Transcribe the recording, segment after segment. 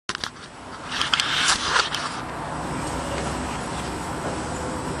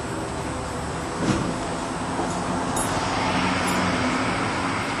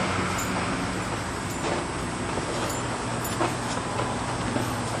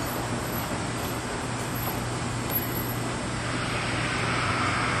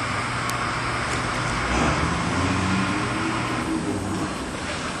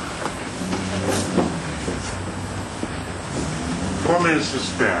minutes to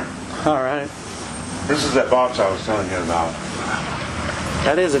spare. All right. This is that box I was telling you about.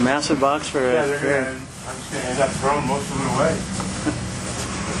 That is a massive box for a... I'm just going to end up throwing most of it away.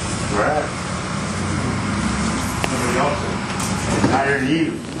 Right. Somebody else in higher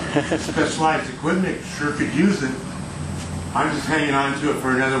need specialized equipment sure could use it. I'm just hanging on to it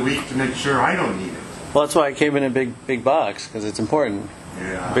for another week to make sure I don't need it. Well, that's why it came in a big box, because it's important.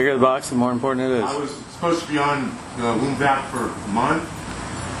 Yeah. The bigger the box, the more important it is. I was supposed to be on the loom vac for a month.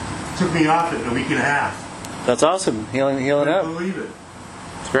 It took me off it in a week and a half. That's awesome. Healing I up. can't believe it.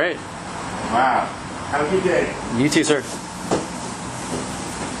 It's great. Wow. Have a good day. You too, sir.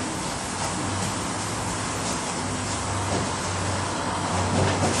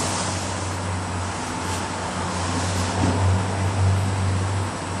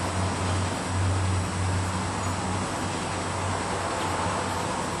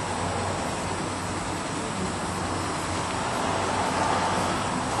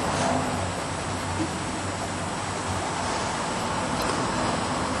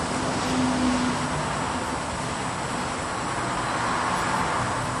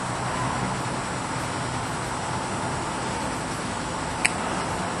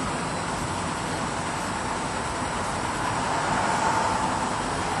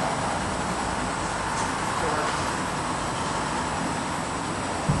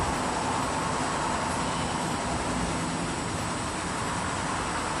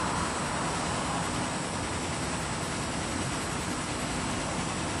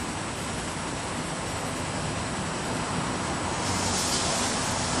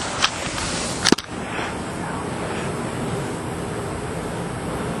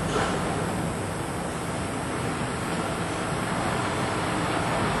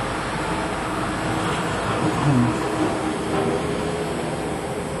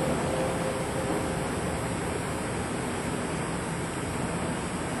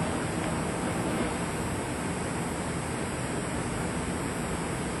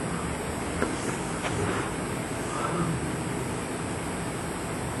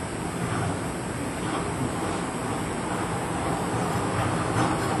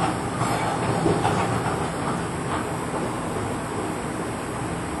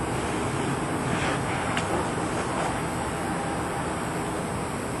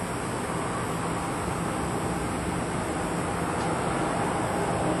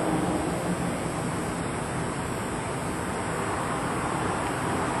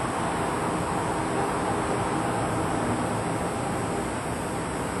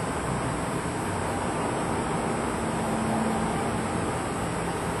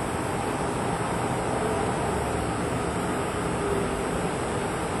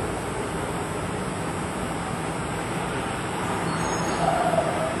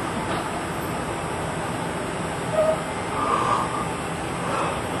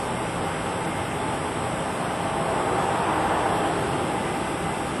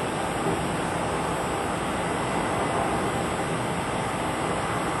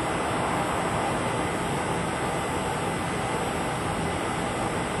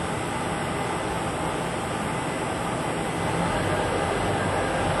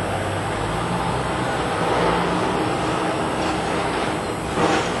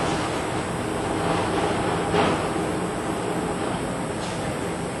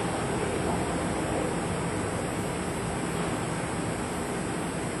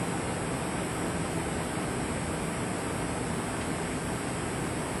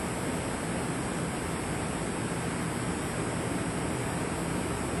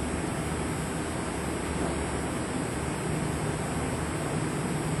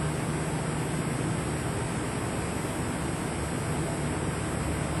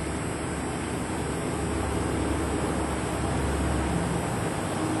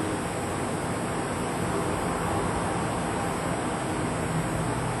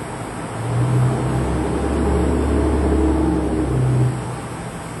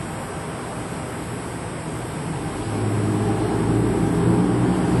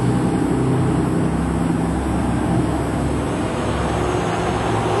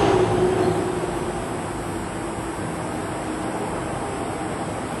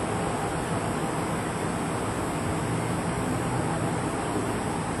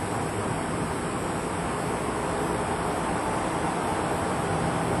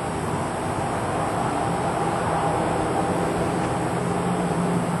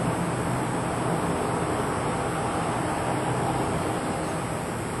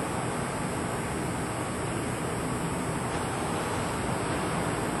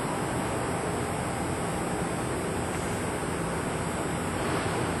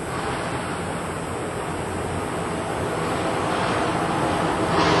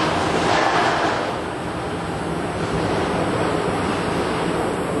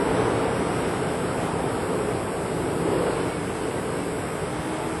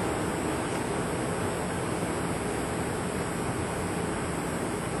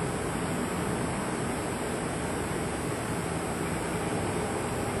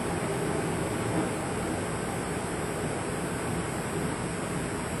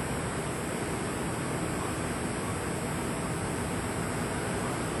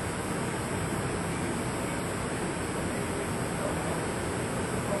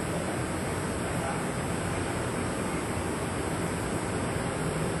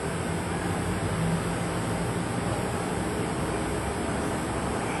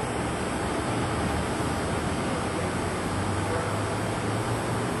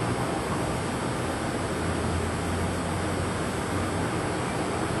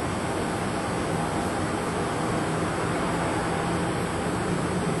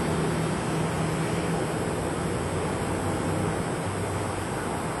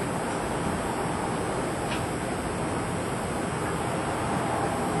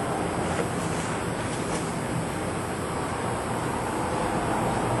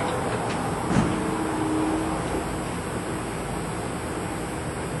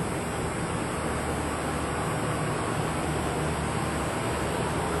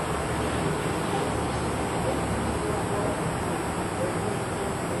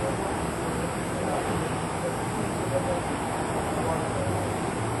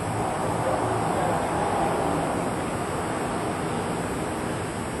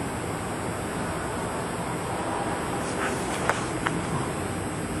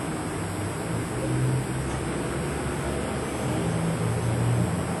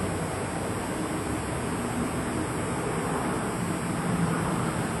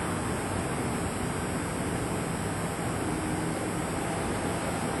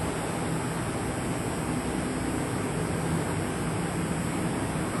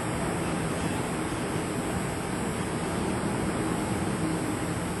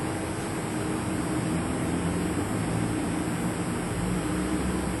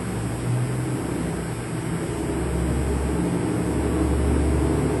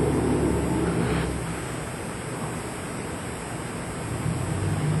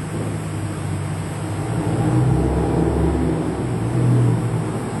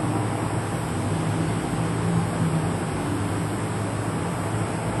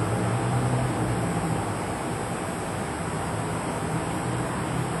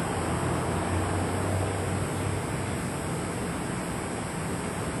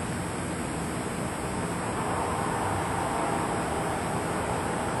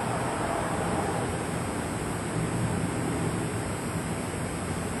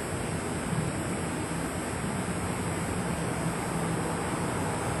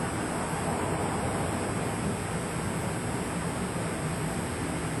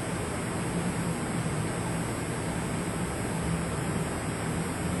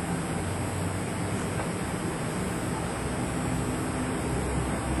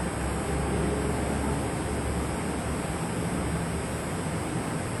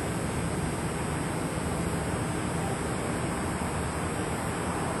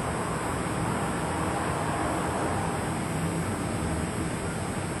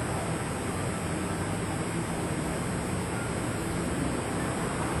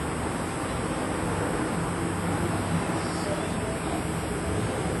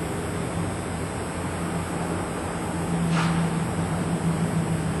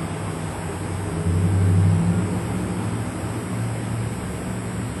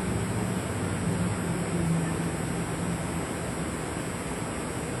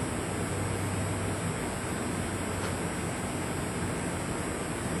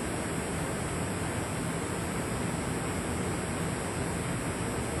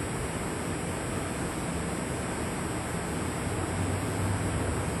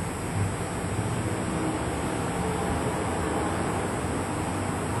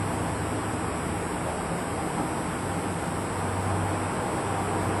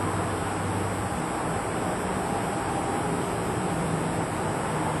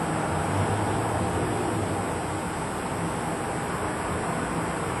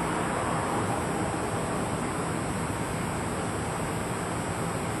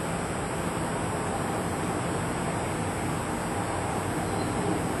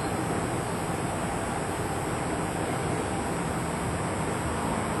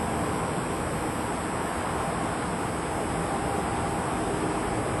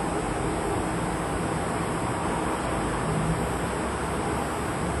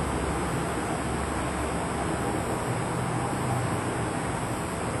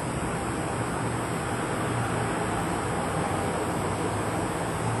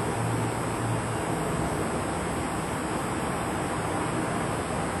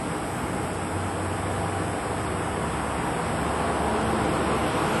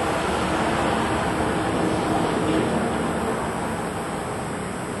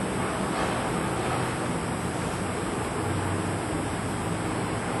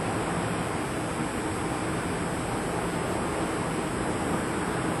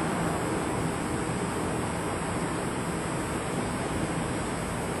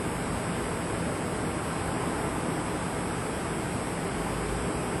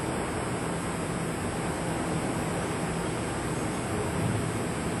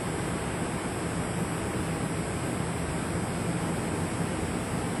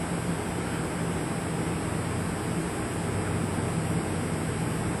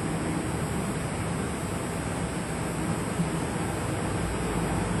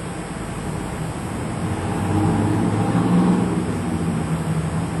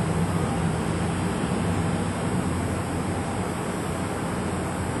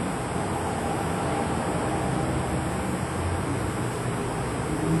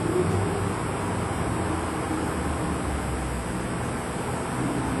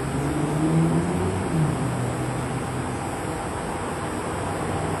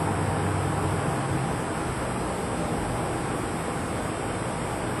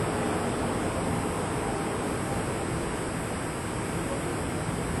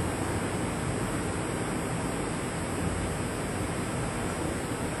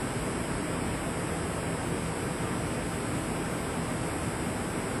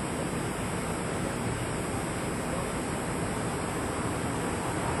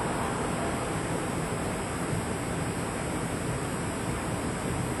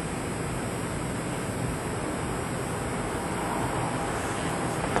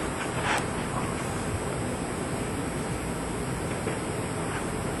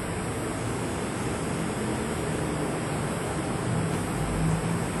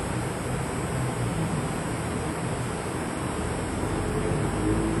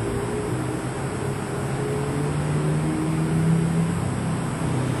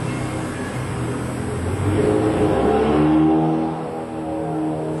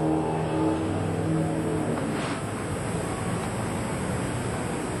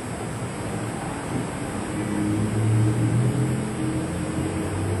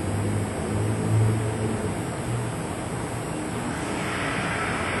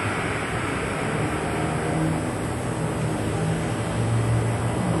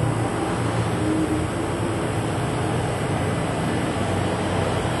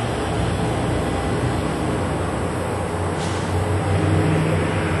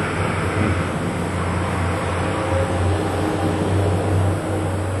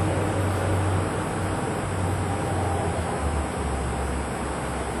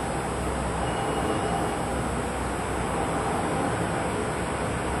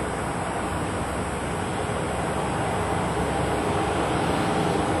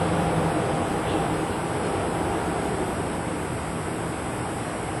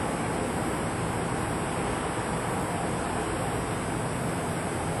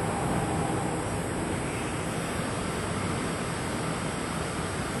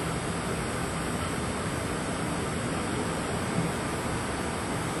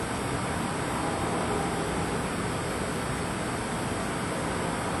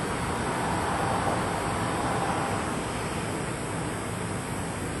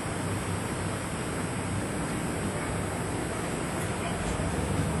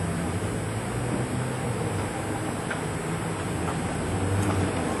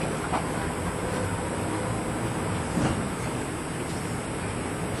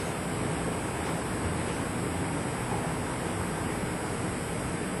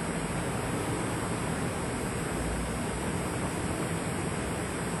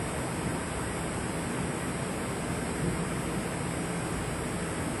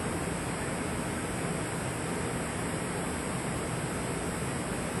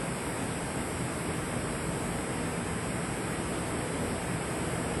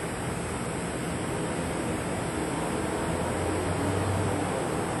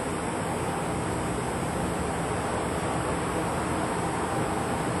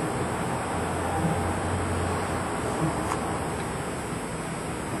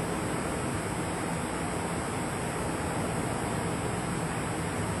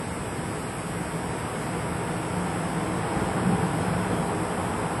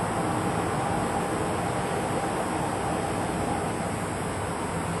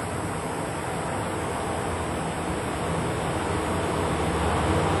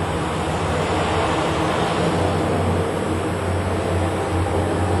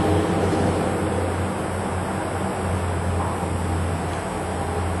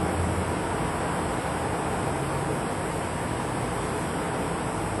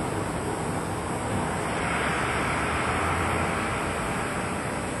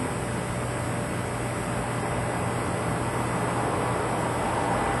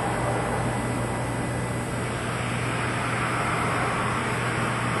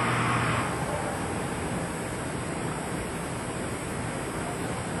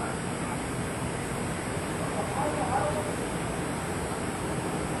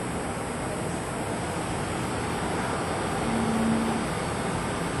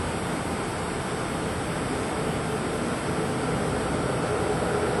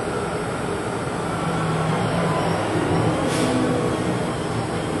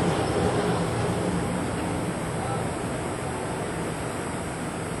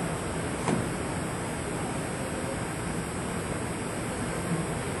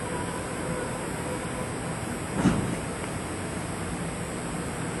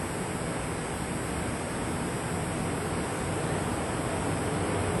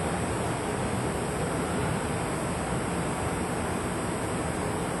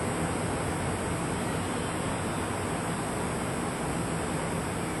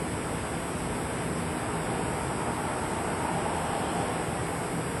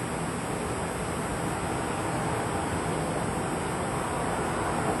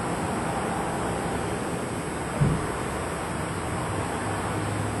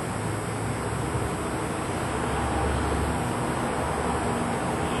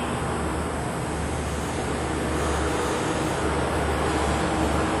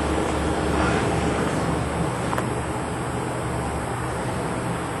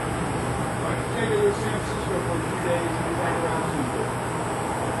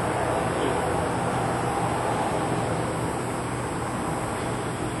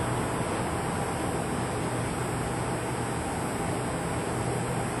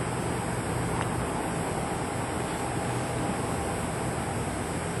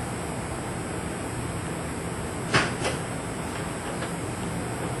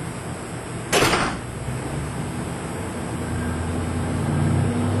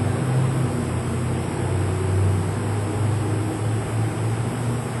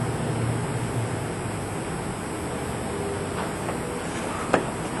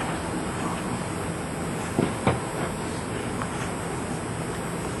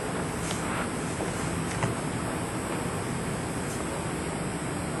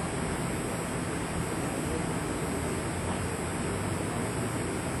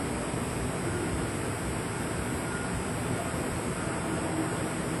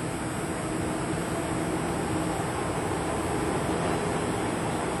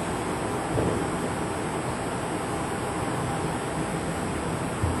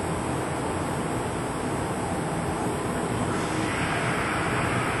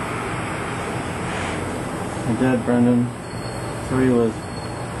 dead, Brendan. That's where you live.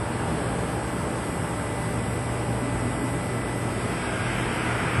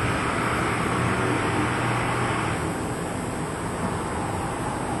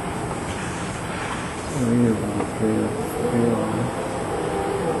 Where are you, Bob?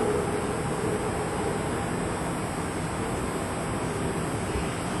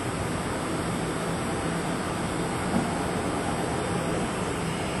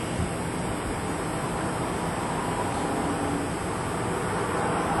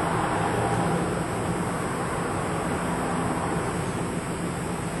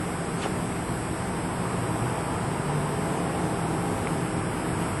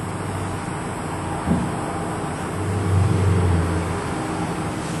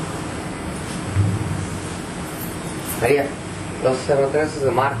 María, los cerrotres de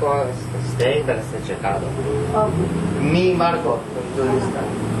Marco está checado. Mi Marco, tu lista.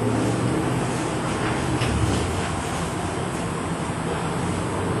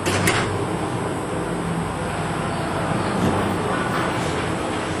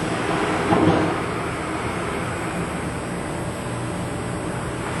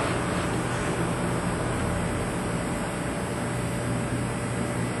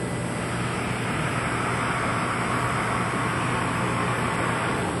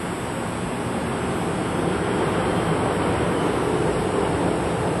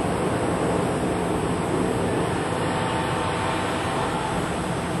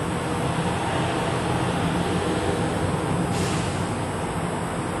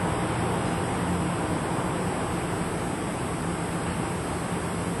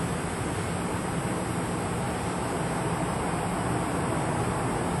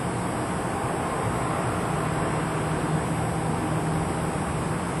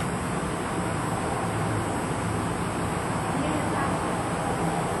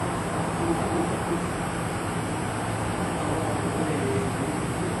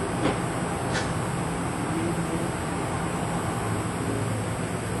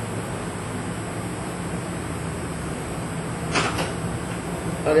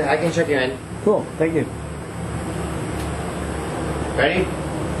 Okay, I can check you in. Cool, thank you. Ready?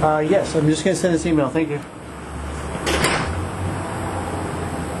 Yes, I'm just going to send this email. Thank you.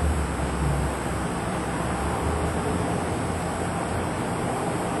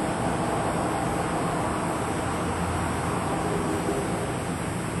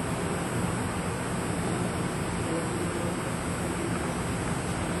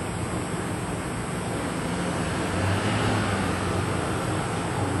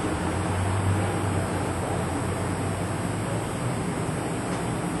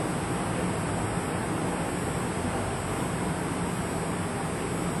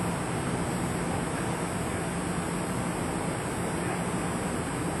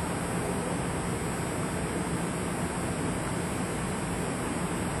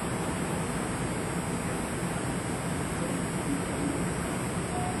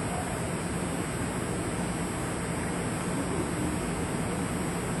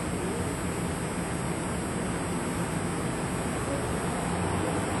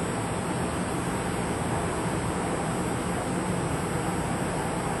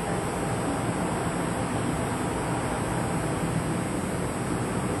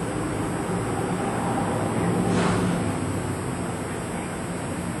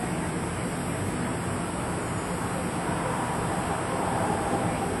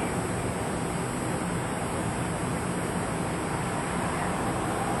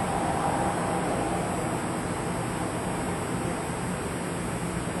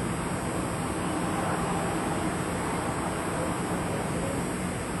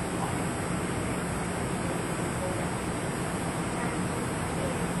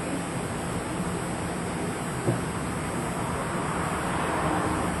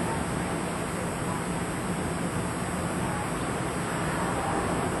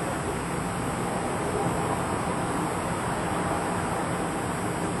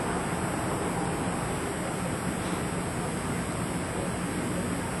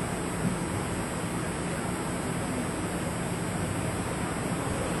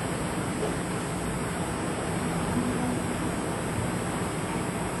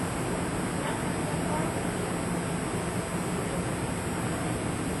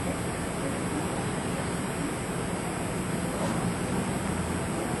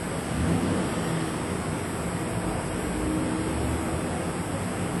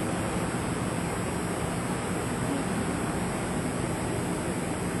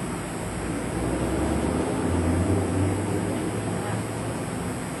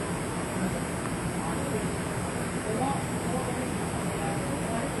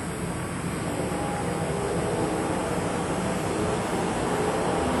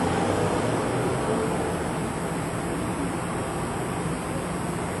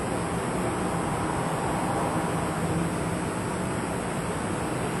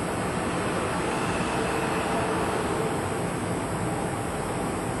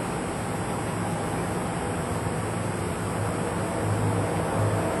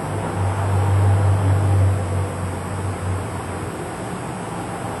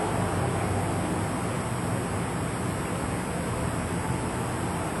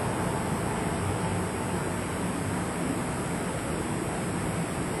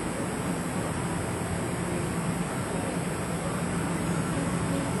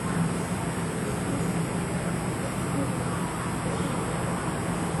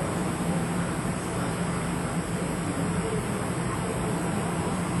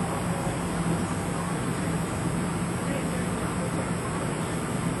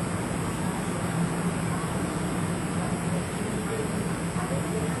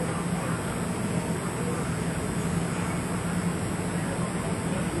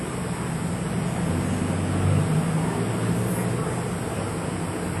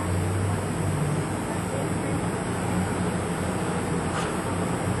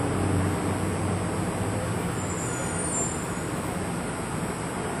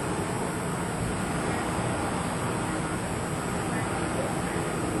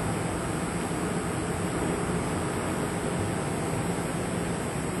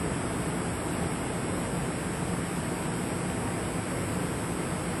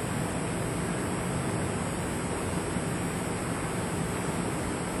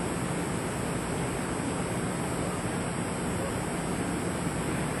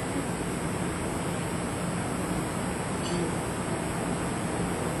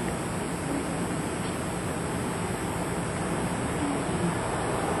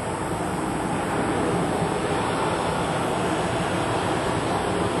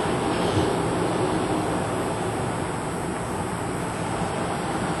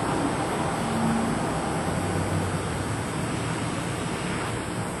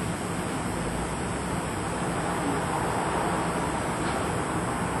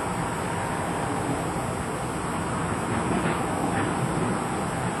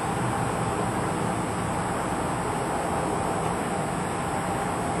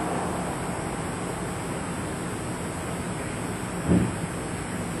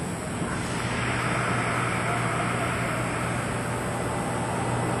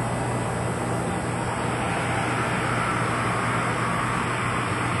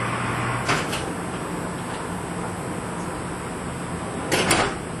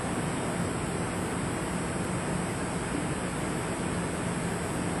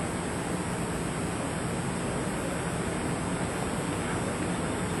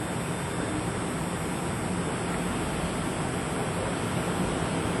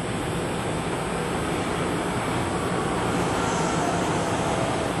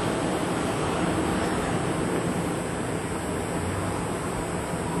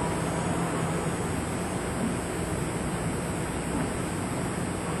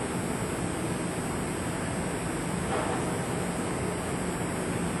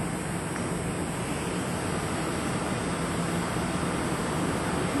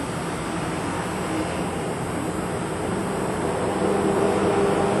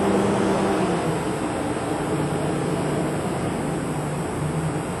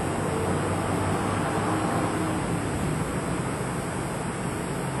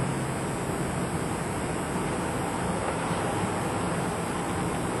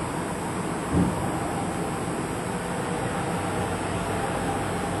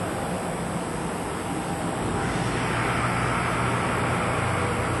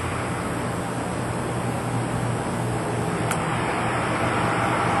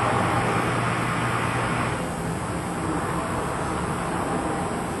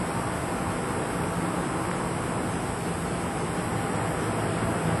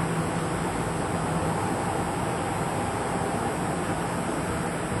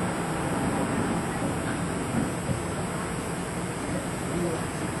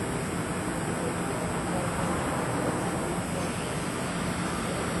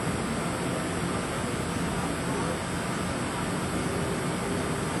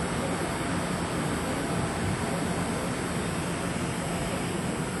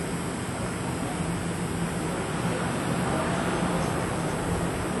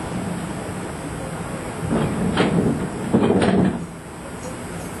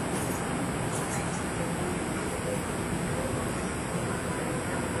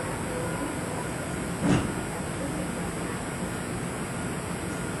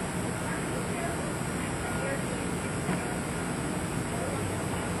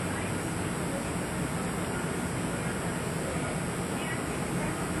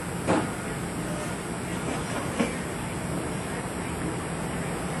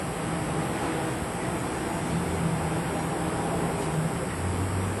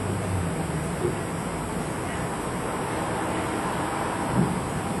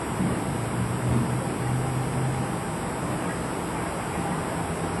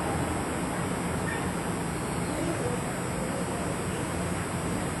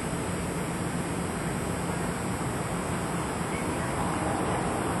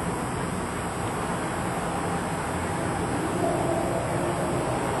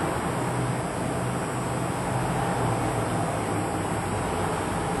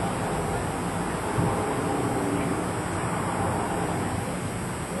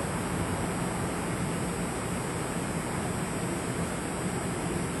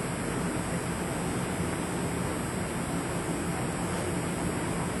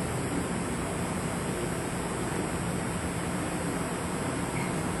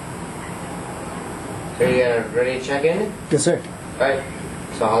 So you're ready to check in? Yes, sir. Right.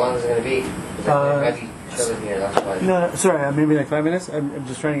 So how long is it going to be? 'Cause I have you chilling here, that's why. No, sorry, maybe like 5 minutes. I'm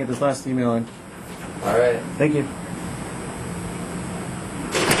just trying to get this last email in. Alright. Thank you.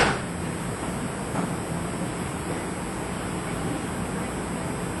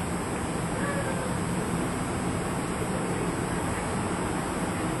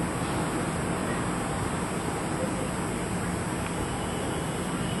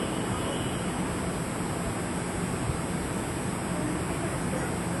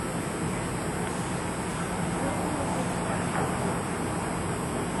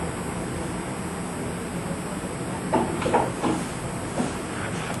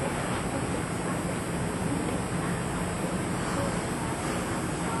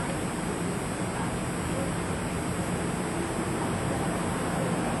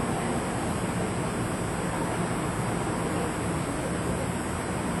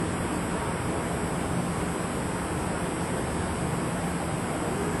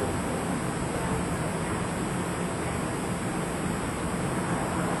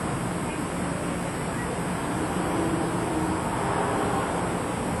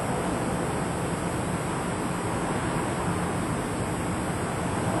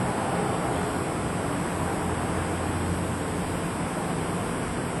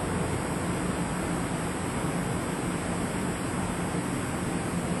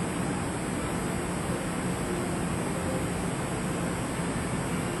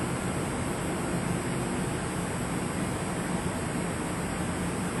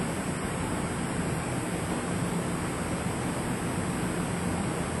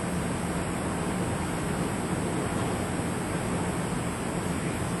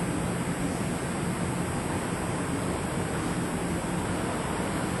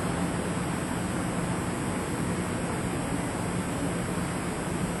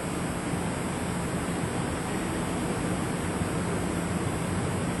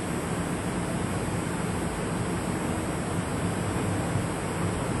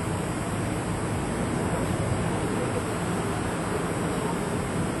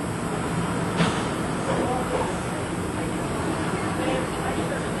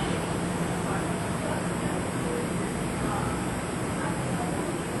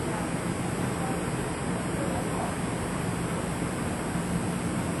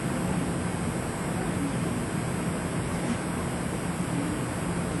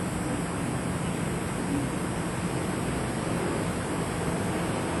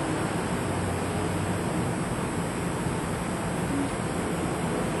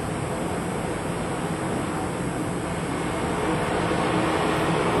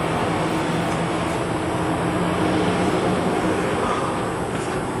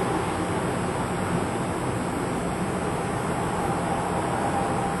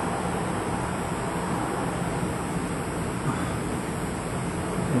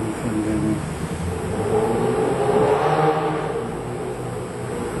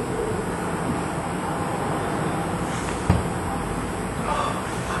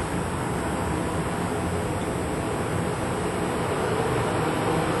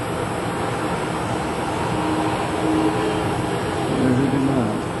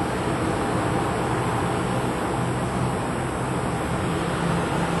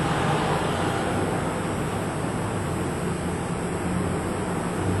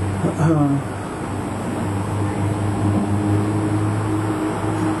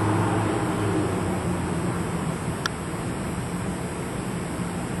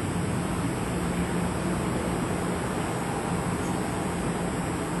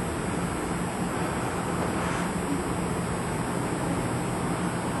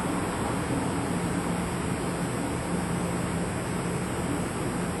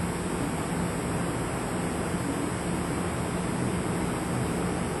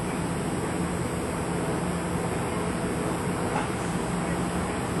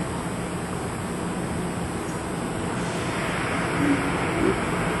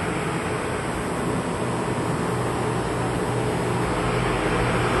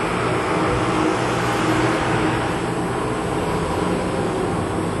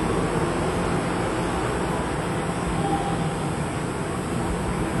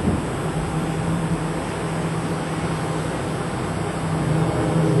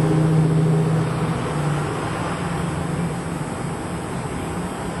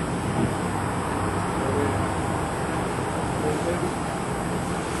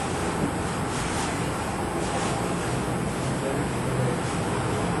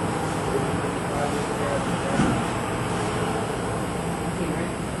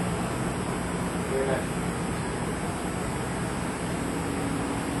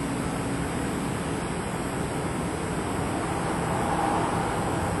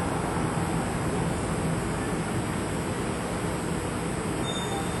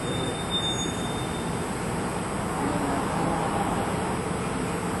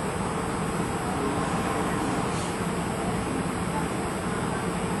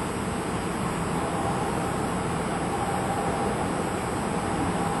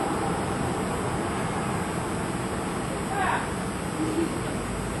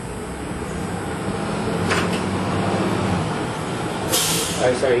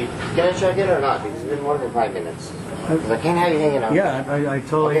 sorry, gonna check in or not? Because it's been more than 5 minutes. Because I can't have you hanging out. Yeah, I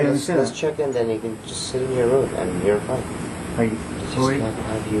totally Okay, understand. let's check in, then you can just sit in your room and you're fine. I Just totally. can't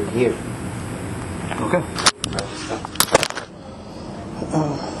have you here. Okay.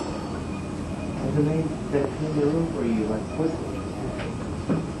 Do they clean the room for you like quickly?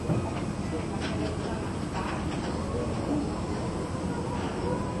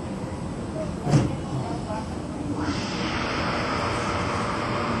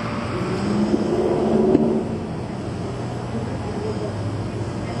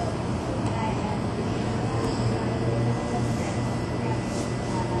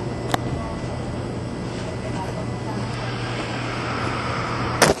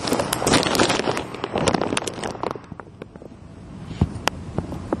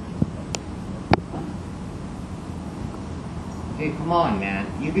 Hey, come on, man.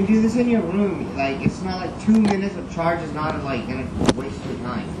 You can do this in your room. Like, it's not like 2 minutes of charge is not like gonna waste your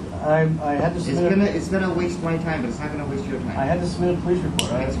time. I had to submit. It's gonna waste my time, but it's not gonna waste your time. I had to submit a police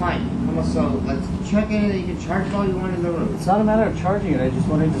report. It's fine. Come on, so let's check in and you can charge it all you want in the room. It's not a matter of charging it. I just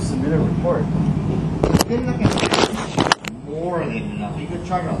wanted to submit a report. It's been like more than enough. You could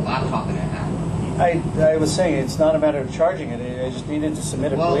charge a laptop in an hour. I was saying it's not a matter of charging it. I just needed to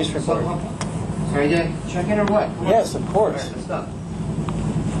submit a police report. So are you gonna check in or what? Yes, of course. Alright, let's go.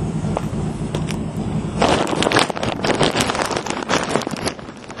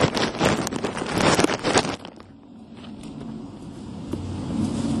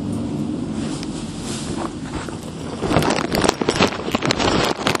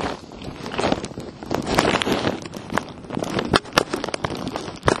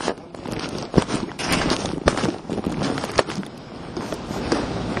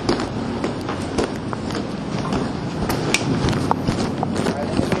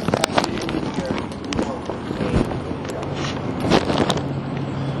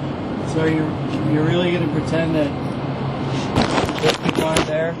 So you're really going to pretend that those people aren't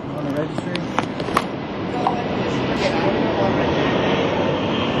there on the registry?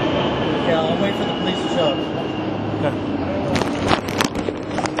 Yeah, I'll wait for the police to show up. Okay.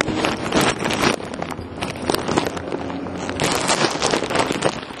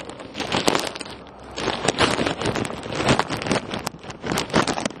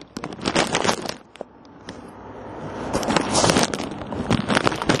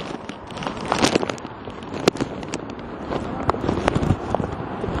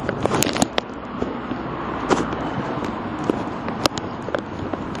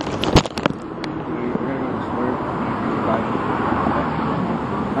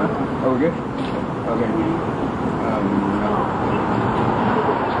 Oh, we're good? Okay.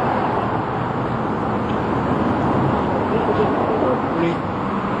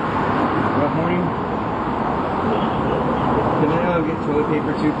 Good morning. Can I get toilet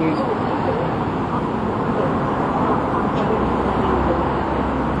paper too, please?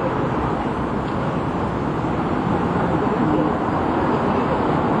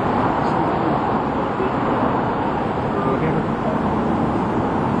 Toilet paper?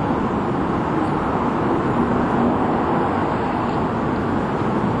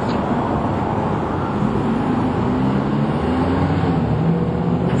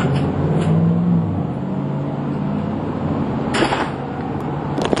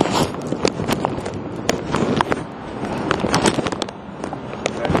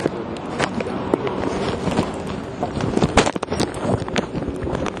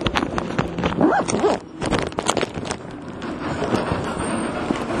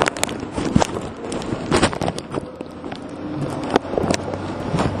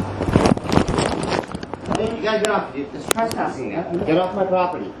 You gotta get off. It's trespassing now. Get off my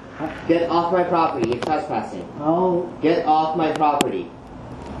property. Get off my property. You're trespassing. Oh, Get off my property.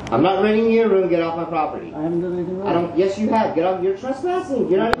 I'm not renting your room. Get off my property. I haven't done anything wrong. I don't. Yes, you have. Get off. You're trespassing.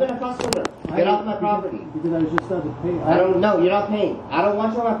 You're not even a customer. Get off my property. Because I was just about to pay. I don't know. You're not paying. I don't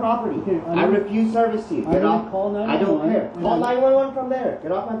want you on my property. Okay, I refuse service to you. I Get already off. called I don't 911, care. and Call I- 911 from there.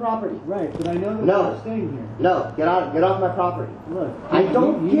 Get off my property. Right, but I know that No. they're staying here. No. Get out. Get off my property. Look, I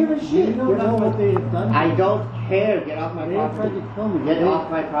don't give a shit. You know You're that's not- what they have done. I don't care. Get off my They have tried property. to kill me. Get They-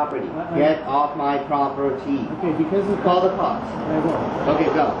 off my property. I- Get off my property. Okay, because of Call the cops. I will. Okay,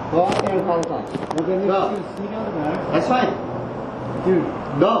 go. Go out there and call the cops. Well, then Go. they're just gonna sneak out the back. That's fine. Dude,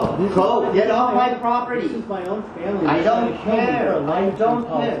 Go. this Go. is- Get off my This property. is my own family. I They're don't trying to kill me care. for a I life don't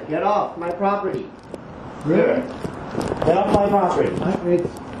call. care. Get off my property. Really? Here. Get off my property. It's,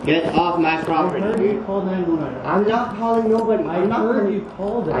 Get off my I heard property. you call 911. I'm not calling nobody. I I'm not heard calling- you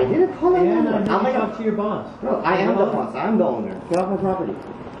called it. I didn't call And I anyone. heard I'm you like talk to your boss. No, I am the boss. I'm the owner. Get off my property.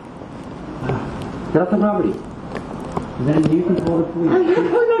 Get off my property. Then you can call the I'm police.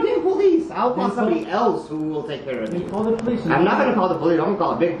 not calling the police. I'll call Then somebody call- else who will take care of Then you. call the police. I'm not gonna call the police. I'm gonna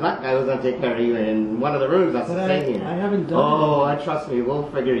call a big black guy who's gonna take care of you in one of the rooms that's But staying here. I haven't done Oh, anything. trust me, we'll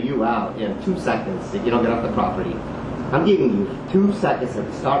figure you out in 2 seconds if you don't get off the property. I'm giving you 2 seconds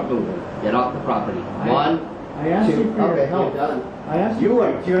to start moving. Get off the property. One, I asked two. you for your Okay, help. you're done. I asked you.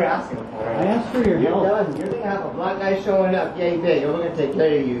 You're asking for it. I asked for your You're help. done. You're gonna have a black guy showing up. Yay, big. We're gonna take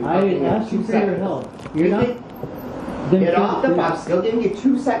care of you. I fucking in asked you 2 for your seconds. help. You're not. Then Get please- off the then- property. I'm still giving you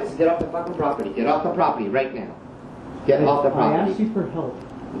 2 seconds to get off the fucking property. Get off the property right now. Get off the I property. asked you for help.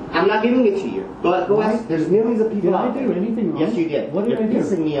 I'm not giving it to you. Go Why? ask. There's millions of people Did I out do there. anything wrong? Yes, you did. What did You're I do?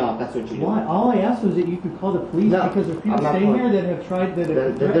 pissing me off. That's what you did. Why? All I asked was that you could call the police No, because there's people I'm not staying calling- here that have tried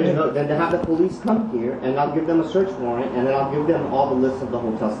that. Then to have the police come here and I'll give them a search warrant and then I'll give them all the lists of the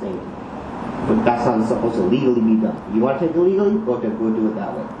hotel staying. But that's how it's supposed to legally be done. You want to take it legally? Go do it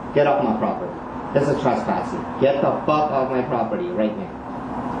that way. Get off my property. This is trespassing. Get the fuck off my property right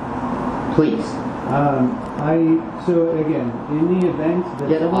now. Please. So again, in the event that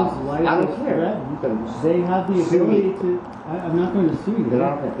Get someone's off. life I don't is care. threatened, they have the Sue me. ability to. I'm not going to sue you. Get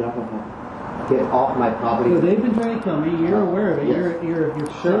off my property. Get off my property. So they've been trying to kill me. You're aware of it. Yes. You're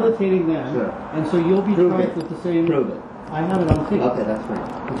facilitating them, Sure. and so you'll be Prove charged it. with the same. Prove it. I have it on tape. Okay, that's fine.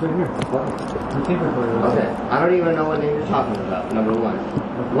 It's right here. Okay. The tape recorder. Okay. I don't even know what name you're talking about, number one.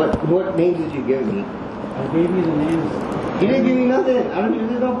 What name did you give me? I gave you the names. You didn't give me nothing. I don't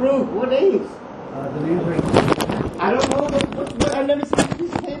need no proof. What names? The names right here. I don't know what I've never seen this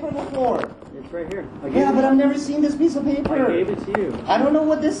piece of paper before. It's right here. Yeah, but I've never seen this piece of I paper. gave it to you. I don't know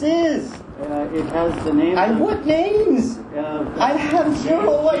what this is. It has the names. What names? I have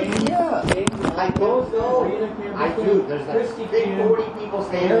zero idea. I don't know. I do. There's like big 40 people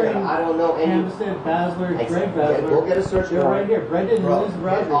staying there. I don't know any. Hampstead, Basler, I Greg said, Basler. go get a search They're warrant. right here. Brendan Bro, and Liz get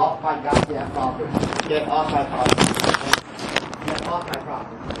Rogers. off my goddamn property. Get off my property. Get off my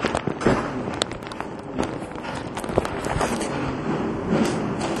property.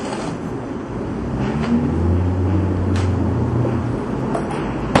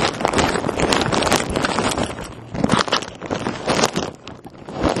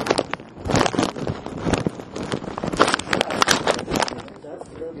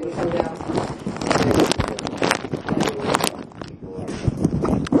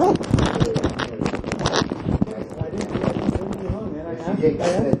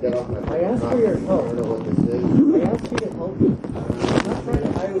 I asked for your help. I don't know what this is. I asked you to help me. I'm not trying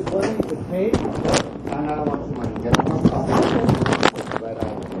to, I was willing to pay. I don't want some money. Get off my property. But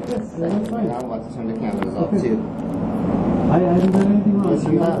Yes, that's fine. I want to turn the cameras off too. I haven't done anything wrong. Yes,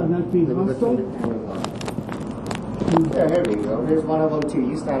 you have. I'm not being Let me go hostile. turn the cameras off. Yeah, here we go. Here's one of them too.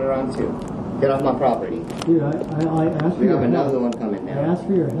 You stand around too. Get off my property. Dude, I asked for We your have another help. one coming I now. asked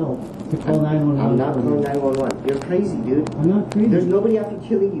for your help to call 911. I'm not calling 911. You're crazy, dude. I'm not crazy. There's nobody after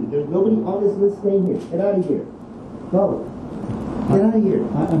killing you. There's nobody on this list staying here. Get out of here. Go. Get out of here.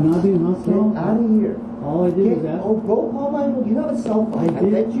 I'm not being Get hostile. out of here. All I did was ask. Go call 911. You have a cell phone. I did.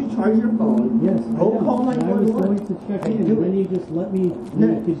 bet you charge your phone. Yes, Go I know. call And I was 911. going to check in, Do and then it. you just let me, No.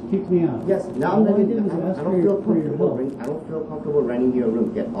 you just kicked me out. Yes, now All I'm I letting did was I ask don't feel for your comfortable. help. I don't feel comfortable renting your room.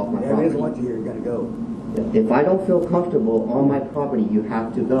 Get off my Yeah, property. there's one here. You gotta go. If I don't feel comfortable on my property, you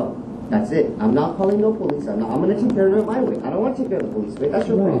have to go. That's it. I'm not calling no police. I'm going to take care of it my way. I don't want to take care of the police way. That's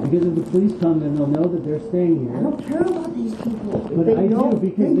your Right, problem. because if the police come, then they'll know that they're staying I here. don't care about these people. If But they I do, don't,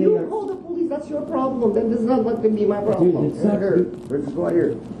 because then they you are- call the police. That's your problem. Then this is not going to be my problem. Dude, it sucks. Here, let's just go out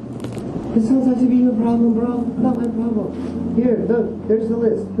here. This sounds like to be your problem, bro. Not my problem. Here, look. There's the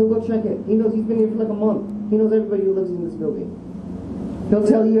list. He'll go check it. He knows he's been here for like a month. He knows everybody who lives in this building. He'll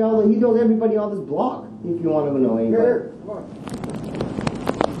tell you all. He knows everybody on this block. If you want to know anybody. Here, come on.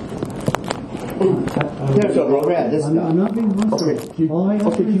 Here's a bro. Yeah, this I'm guy. not being hostile. Okay, All I asked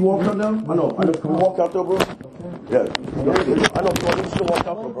okay, can is- you walk out now? I know, can you walk out though, bro? Yeah. I know, bro, you still walk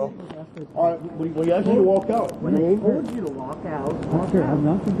out though, bro. Alright, when you asked you to walk out, you ain't here. Officer, I'm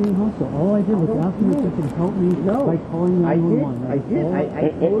not being hostile. All I did was ask him if he could help me by calling 911. I did.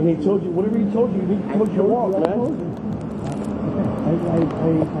 And he told you, whatever he told you told you to walk, man.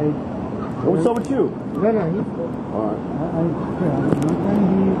 What's up with you? Alright. I'm not trying to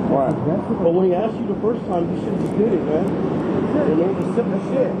be Alright. aggressive. But when he asked you the first time, you should have just did it, man. You know, just simple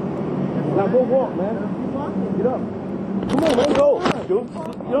shit. Now go walk, man. Get up. Come on, man, go.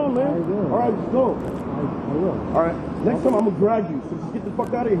 Get on, man. Alright, just go. I will. Alright, next time I'm gonna drag you, so just get the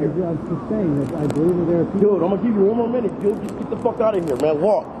fuck out of here. I'm just saying that I believe that there are people. Dude, I'm gonna give you one more minute. Dude, just get the fuck out of here, man.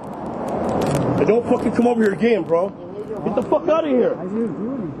 Walk. And don't fucking come over here again, bro. Get the fuck out of here. I didn't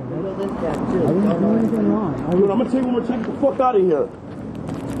do anything. I didn't do anything wrong. Dude, I'm gonna tell you one more time. Get the fuck out of here.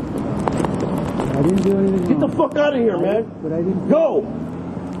 I I didn't do anything Get the wrong. fuck out of here, man. But I didn't. Go.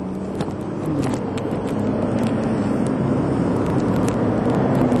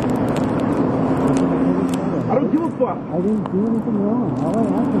 I don't give a fuck. I didn't do anything wrong. All I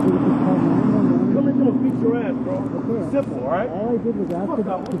asked was to call 911. Come in, gonna beat your ass, bro. Okay. Simple, all right? All I did was ask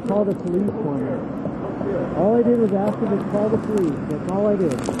him to call the police for me. All I did was ask him to call the police. That's all I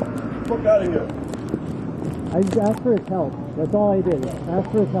did. Fuck out of here. I just asked for his help. That's all I did.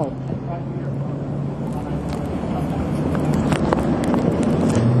 Ask for his help.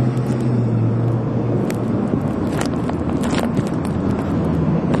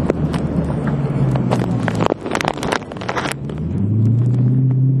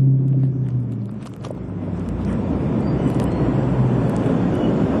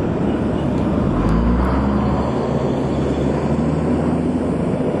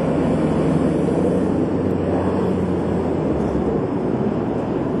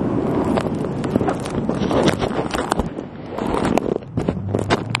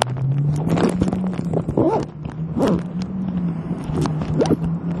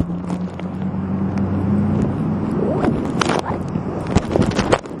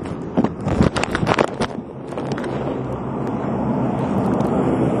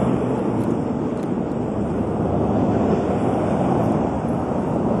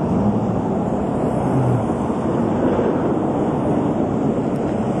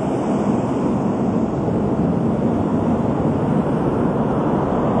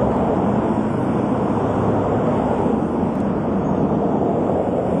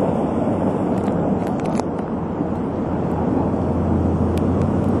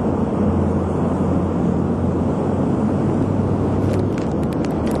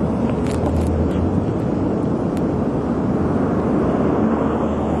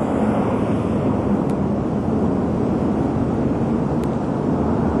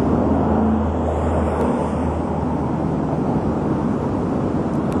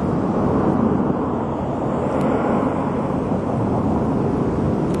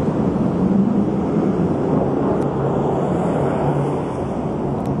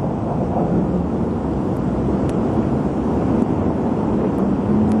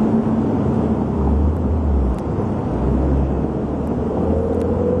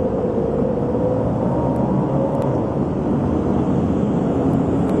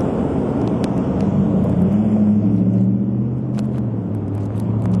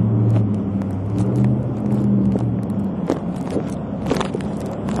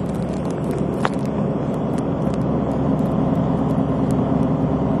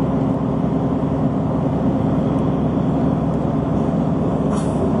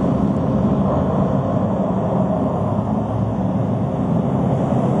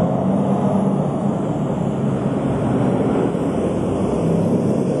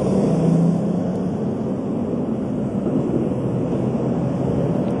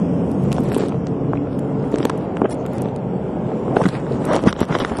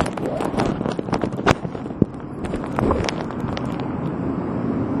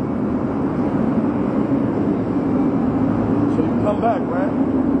 Come back, right?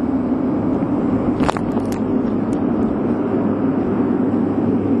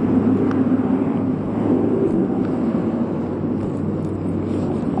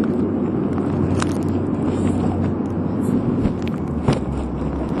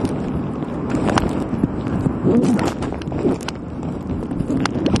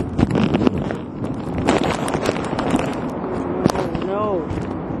 No.